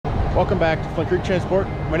Welcome back to Flint Creek Transport.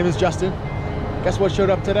 My name is Justin. Guess what showed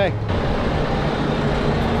up today?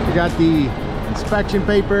 We got the inspection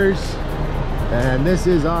papers, and this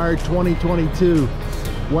is our 2022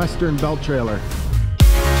 Western belt trailer.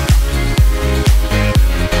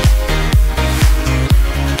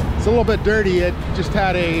 It's a little bit dirty. It just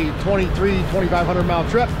had a 2,500 mile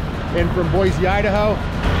trip in from Boise, Idaho.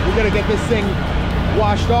 We're gonna get this thing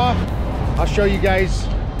washed off. I'll show you guys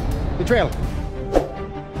the trailer.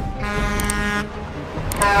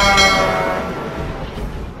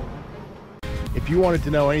 If you wanted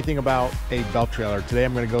to know anything about a belt trailer, today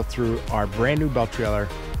I'm going to go through our brand new belt trailer.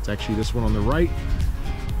 It's actually this one on the right.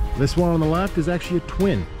 This one on the left is actually a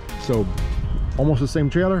twin. So almost the same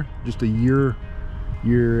trailer, just a year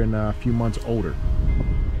and a few months older.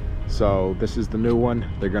 So this is the new one.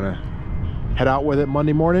 They're going to head out with it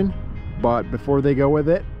Monday morning. But before they go with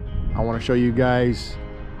it, I want to show you guys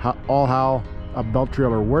how a belt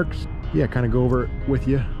trailer works. Yeah, kind of go over it with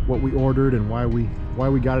you, what we ordered and why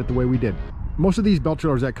we got it the way we did. Most of these belt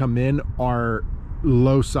trailers that come in are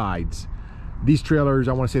low sides. These trailers,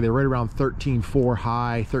 I want to say they're right around 13.4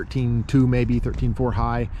 high, 13.2 maybe, 13.4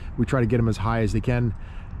 high. We try to get them as high as they can.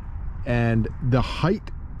 And the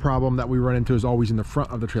height problem that we run into is always in the front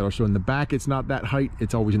of the trailer. So in the back, it's not that height,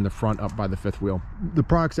 it's always in the front up by the fifth wheel. The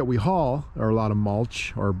products that we haul are a lot of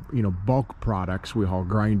mulch or, you know, bulk products. We haul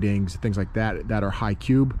grindings, things like that are high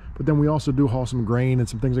cube, but then we also do haul some grain and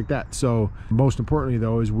some things like that. So most importantly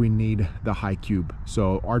though is we need the high cube.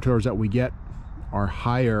 So our trailers that we get are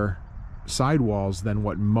higher sidewalls than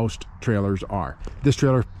what most trailers are. This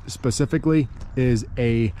trailer specifically is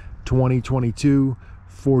a 2022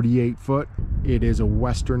 48 foot. It is a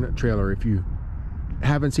Western trailer. If you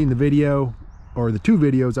haven't seen the video or the two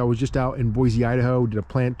videos, I was just out in Boise, Idaho, did a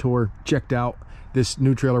plant tour, checked out this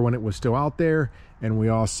new trailer when it was still out there, and we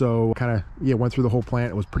also kind of went through the whole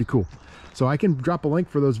plant. It was pretty cool. So I can drop a link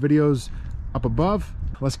for those videos up above.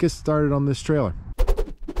 Let's get started on this trailer.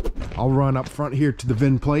 I'll run up front here to the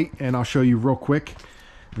VIN plate and I'll show you real quick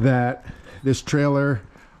that this trailer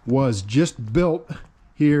was just built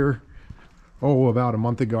here about a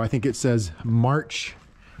month ago. I think it says March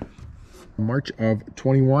of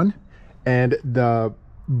 21, and the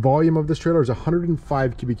volume of this trailer is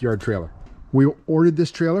 105 cubic yard trailer. We ordered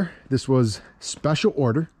this trailer. This was special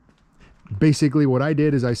order. Basically what I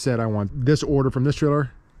did is I said I want this order from this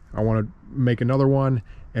trailer, I want to make another one,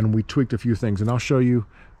 and we tweaked a few things, and I'll show you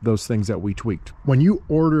those things that we tweaked. When you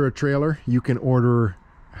order a trailer, you can order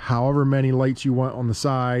however many lights you want on the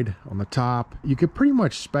side, on the top. You can pretty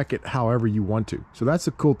much spec it however you want to. So that's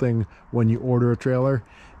the cool thing when you order a trailer.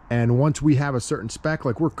 And once we have a certain spec,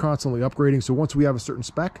 like we're constantly upgrading, so once we have a certain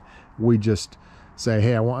spec, we just say,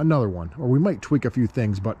 hey, I want another one. Or we might tweak a few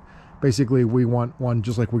things, but basically we want one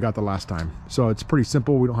just like we got the last time. So it's pretty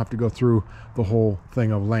simple. We don't have to go through the whole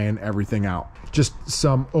thing of laying everything out. Just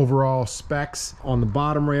some overall specs. On the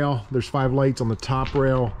bottom rail, there's 5 lights. On the top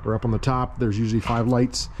rail, or up on the top, there's usually 5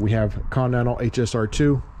 lights. We have Continental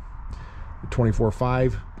HSR2,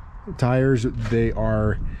 24.5 tires. They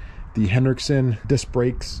are the Hendrickson disc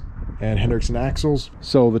brakes and Hendrickson axles.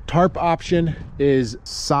 So the tarp option is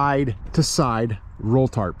side to side roll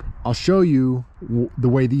tarp. I'll show you the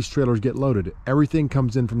way these trailers get loaded. Everything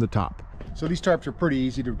comes in from the top. So these tarps are pretty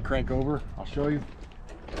easy to crank over. I'll show you.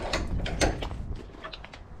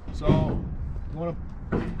 So you want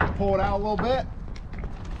to pull it out a little bit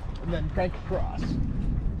and then crank across.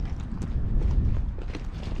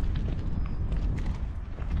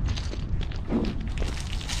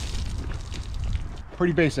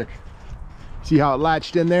 Pretty basic. See how it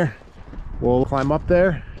latched in there? We'll climb up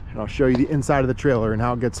there and I'll show you the inside of the trailer and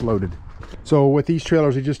how it gets loaded. So with these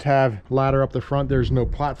trailers, you just have ladder up the front. There's no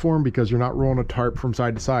platform because you're not rolling a tarp from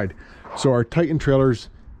side to side. So our Titan trailers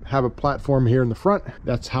have a platform here in the front.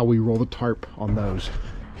 That's how we roll the tarp on those.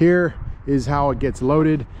 Here is how it gets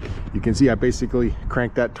loaded. You can see I basically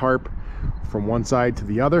crank that tarp from one side to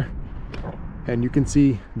the other. And you can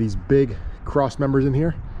see these big cross members in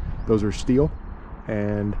here. Those are steel.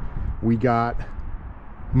 And we got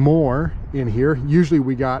more in here. Usually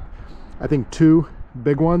we got, I think, 2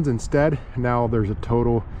 big ones instead. Now there's a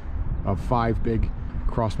total of 5 big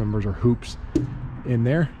cross members or hoops in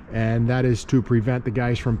there, and that is to prevent the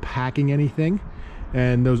guys from packing anything.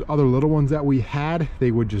 And those other little ones that we had,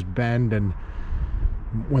 they would just bend, and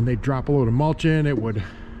when they drop a load of mulch in, it would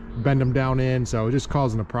bend them down in, so it just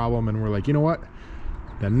causing a problem. And we're like, you know what,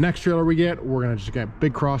 the next trailer we get, we're gonna just get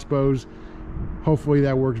big crossbows. Hopefully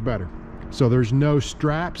that works better. So there's no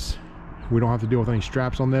straps. We don't have to deal with any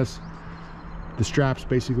straps on this. The straps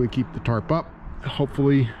basically keep the tarp up.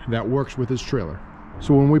 Hopefully that works with this trailer.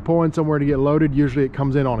 So when we pull in somewhere to get loaded, usually it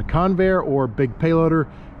comes in on a conveyor or a big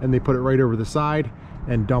payloader, and they put it right over the side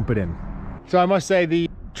and dump it in. So I must say the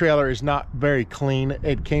trailer is not very clean.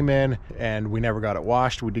 It came in and we never got it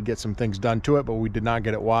washed. We did get some things done to it, but we did not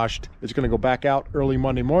get it washed. It's gonna go back out early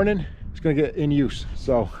Monday morning. It's gonna get in use.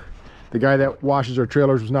 So the guy that washes our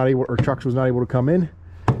trailers was not able, or trucks was not able to come in.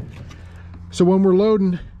 So when we're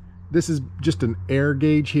loading, this is just an air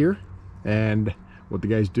gauge here. And what the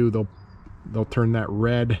guys do, they'll turn that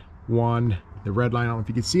red one, the red line, I don't know if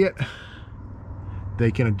you can see it. They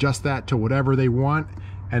can adjust that to whatever they want.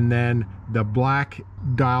 And then the black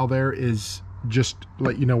dial there is just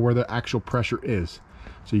let you know where the actual pressure is.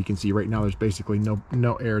 So you can see right now there's basically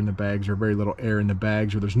no air in the bags, or very little air in the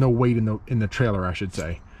bags, or there's no weight in the trailer, I should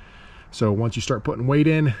say. So once you start putting weight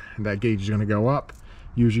in, that gauge is going to go up,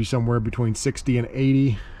 usually somewhere between 60 and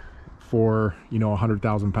 80 for, you know,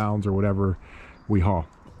 100,000 pounds or whatever we haul.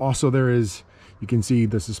 Also, there is, you can see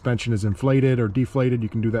the suspension is inflated or deflated. You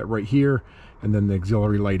can do that right here. And then the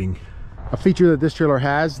auxiliary lighting. A feature that this trailer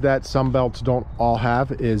has that some belts don't all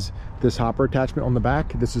have is this hopper attachment on the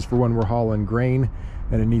back. This is for when we're hauling grain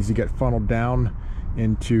and it needs to get funneled down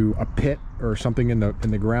into a pit or something in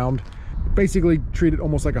the ground. Basically treat it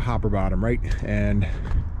almost like a hopper bottom, right? And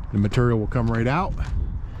the material will come right out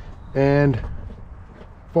and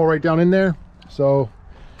fall right down in there. So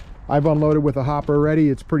I've unloaded with a hopper already.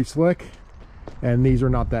 It's pretty slick, and these are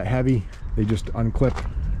not that heavy. They just unclip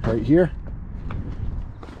right here.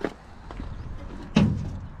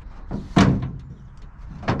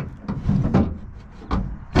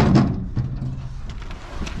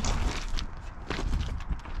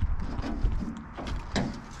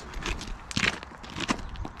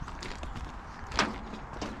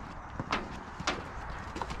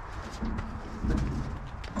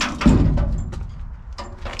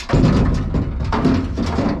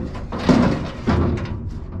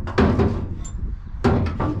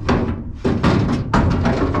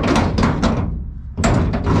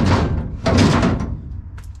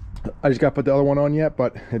 I just got to put the other one on yet,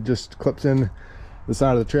 but it just clips in the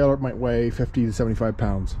side of the trailer. It might weigh 50 to 75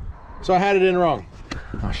 pounds. So I had it in wrong.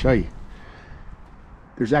 I'll show you.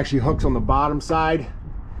 There's actually hooks on the bottom side,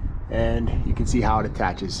 and you can see how it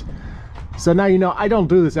attaches. So now you know I don't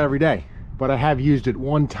do this every day, but I have used it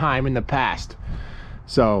one time in the past.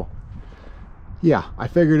 So yeah, I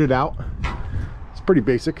figured it out. It's pretty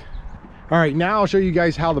basic. All right, now I'll show you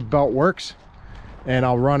guys how the belt works. And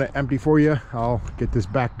I'll run it empty for you. I'll get this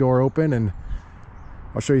back door open and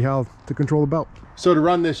I'll show you how to control the belt. So to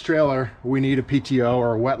run this trailer, we need a PTO,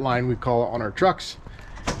 or a wet line we call it on our trucks.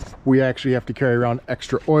 We actually have to carry around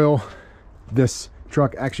extra oil. This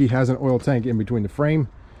truck actually has an oil tank in between the frame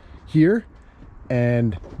here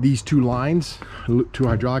and these two lines, two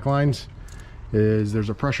hydraulic lines. There's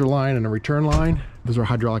a pressure line and a return line. Those are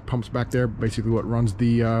hydraulic pumps back there, basically what runs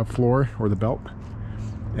the floor or the belt.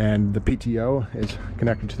 And the PTO is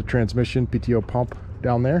connected to the transmission PTO pump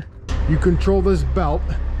down there. You control this belt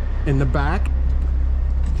in the back.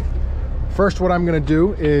 First, what I'm going to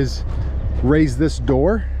do is raise this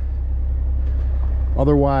door.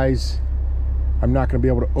 Otherwise, I'm not going to be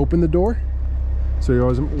able to open the door. So you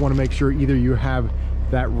always want to make sure either you have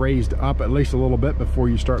that raised up at least a little bit before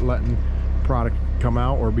you start letting product come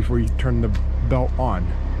out, or before you turn the belt on.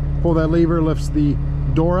 Pull that lever, lifts the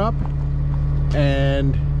door up,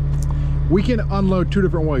 and we can unload two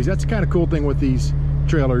different ways. That's the kind of cool thing with these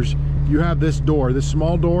trailers. You have this door, this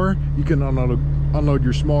small door, you can unload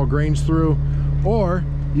your small grains through, or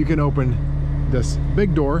you can open this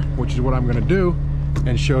big door, which is what I'm going to do,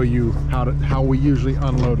 and show you how we usually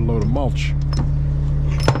unload a load of mulch. I'm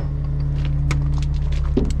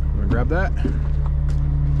going to grab that.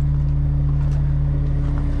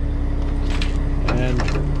 And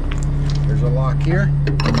there's a lock here.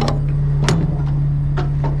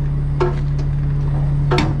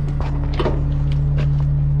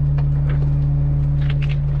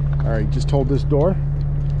 All right, just hold this door.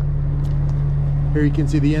 Here you can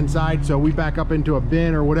see the inside. So we back up into a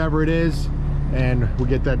bin or whatever it is, and we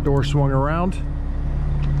get that door swung around.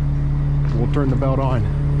 We'll turn the belt on.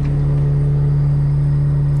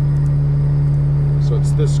 So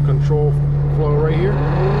it's this control flow right here.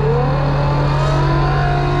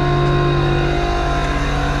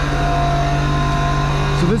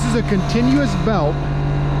 So this is a continuous belt,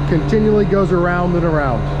 continually goes around and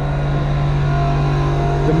around.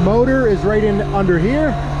 The motor is right in under here,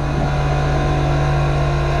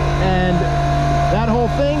 and that whole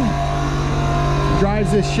thing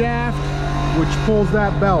drives this shaft, which pulls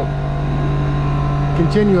that belt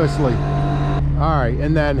continuously. All right,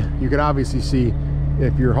 and then you can obviously see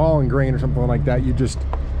if you're hauling grain or something like that, you just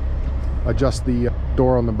adjust the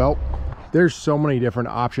door on the belt. There's so many different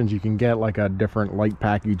options you can get, like a different light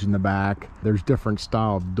package in the back. There's different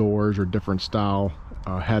style of doors or different style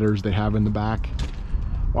headers they have in the back.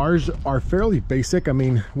 Ours are fairly basic. I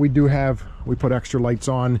mean, we put extra lights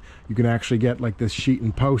on. You can actually get like this sheet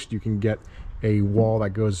and post. You can get a wall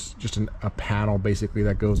that goes, just a panel basically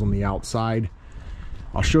that goes on the outside.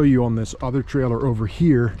 I'll show you on this other trailer over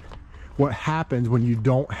here what happens when you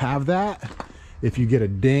don't have that, if you get a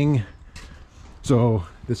ding. So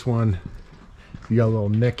this one, you got a little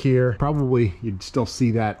nick here. Probably you'd still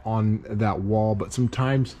see that on that wall, but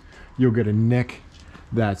sometimes you'll get a nick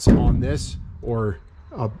that's on this, or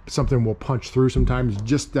something will punch through. Sometimes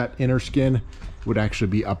just that inner skin would actually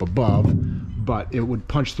be up above, but it would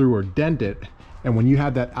punch through or dent it, and when you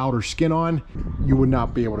have that outer skin on, you would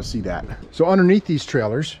not be able to see that. So underneath these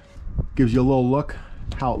trailers, gives you a little look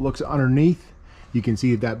how it looks underneath. You can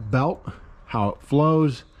see that belt, how it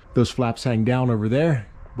flows. Those flaps hang down over there,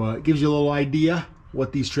 but it gives you a little idea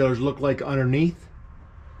what these trailers look like underneath.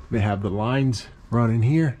 They have the lines running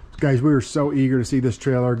here. Guys, we were so eager to see this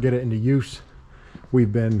trailer, get it into use.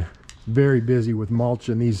 We've been very busy with mulch,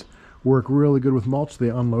 and these work really good with mulch. They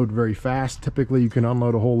unload very fast. Typically you can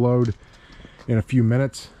unload a whole load in a few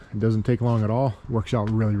minutes. It doesn't take long at all. It works out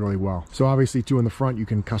really, really well. So obviously too, in the front you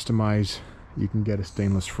can customize. You can get a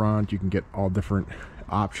stainless front. You can get all different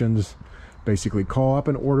options. Basically call up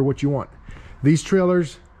and order what you want. These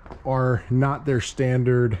trailers are not their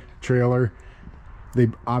standard trailer. They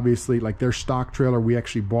obviously, like their stock trailer, we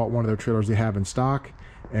actually bought one of their trailers they have in stock,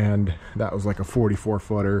 and that was like a 44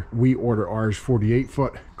 footer. We order ours 48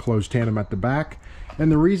 foot, closed tandem at the back.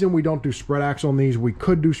 And the reason we don't do spread axle on these, we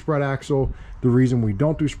could do spread axle. The reason we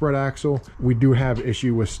don't do spread axle, we do have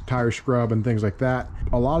issue with tire scrub and things like that.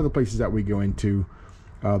 A lot of the places that we go into,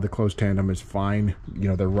 the closed tandem is fine. You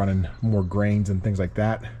know, they're running more grains and things like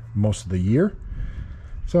that most of the year.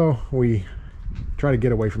 So we try to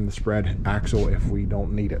get away from the spread axle if we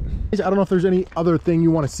don't need it. I don't know if there's any other thing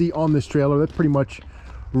you want to see on this trailer. That pretty much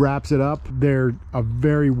wraps it up. They're a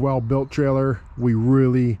very well built trailer. We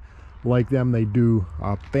really like them. They do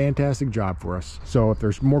a fantastic job for us. So if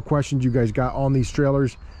there's more questions you guys got on these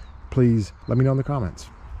trailers, please let me know in the comments.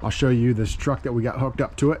 I'll show you this truck that we got hooked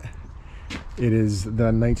up to it. It is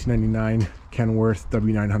the 1999 Kenworth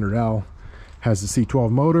W900L. Has the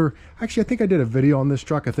C12 motor. Actually, I think I did a video on this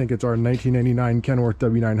truck. I think it's our 1999 Kenworth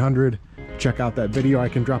W900. Check out that video. I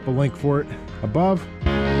can drop a link for it above.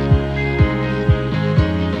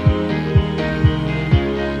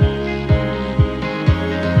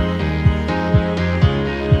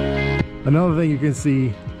 Another thing, you can see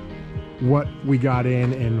what we got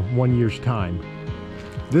in 1 year's time.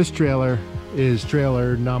 This trailer is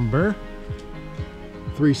trailer number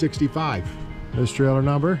 365. This trailer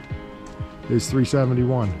number is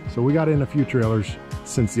 371. So we got in a few trailers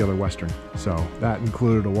since the other Western. So that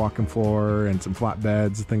included a walk-in floor and some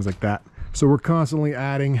flatbeds, things like that. So we're constantly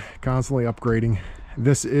adding, constantly upgrading.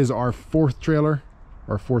 This is our fourth trailer,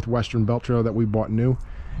 our fourth Western belt trailer that we bought new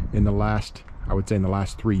in the last, I would say in the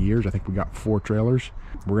last 3 years. I think we got 4 trailers.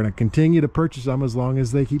 We're going to continue to purchase them as long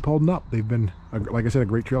as they keep holding up. They've been, like I said, a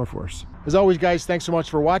great trailer for us. As always, guys, thanks so much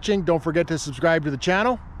for watching. Don't forget to subscribe to the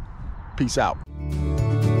channel. Peace out.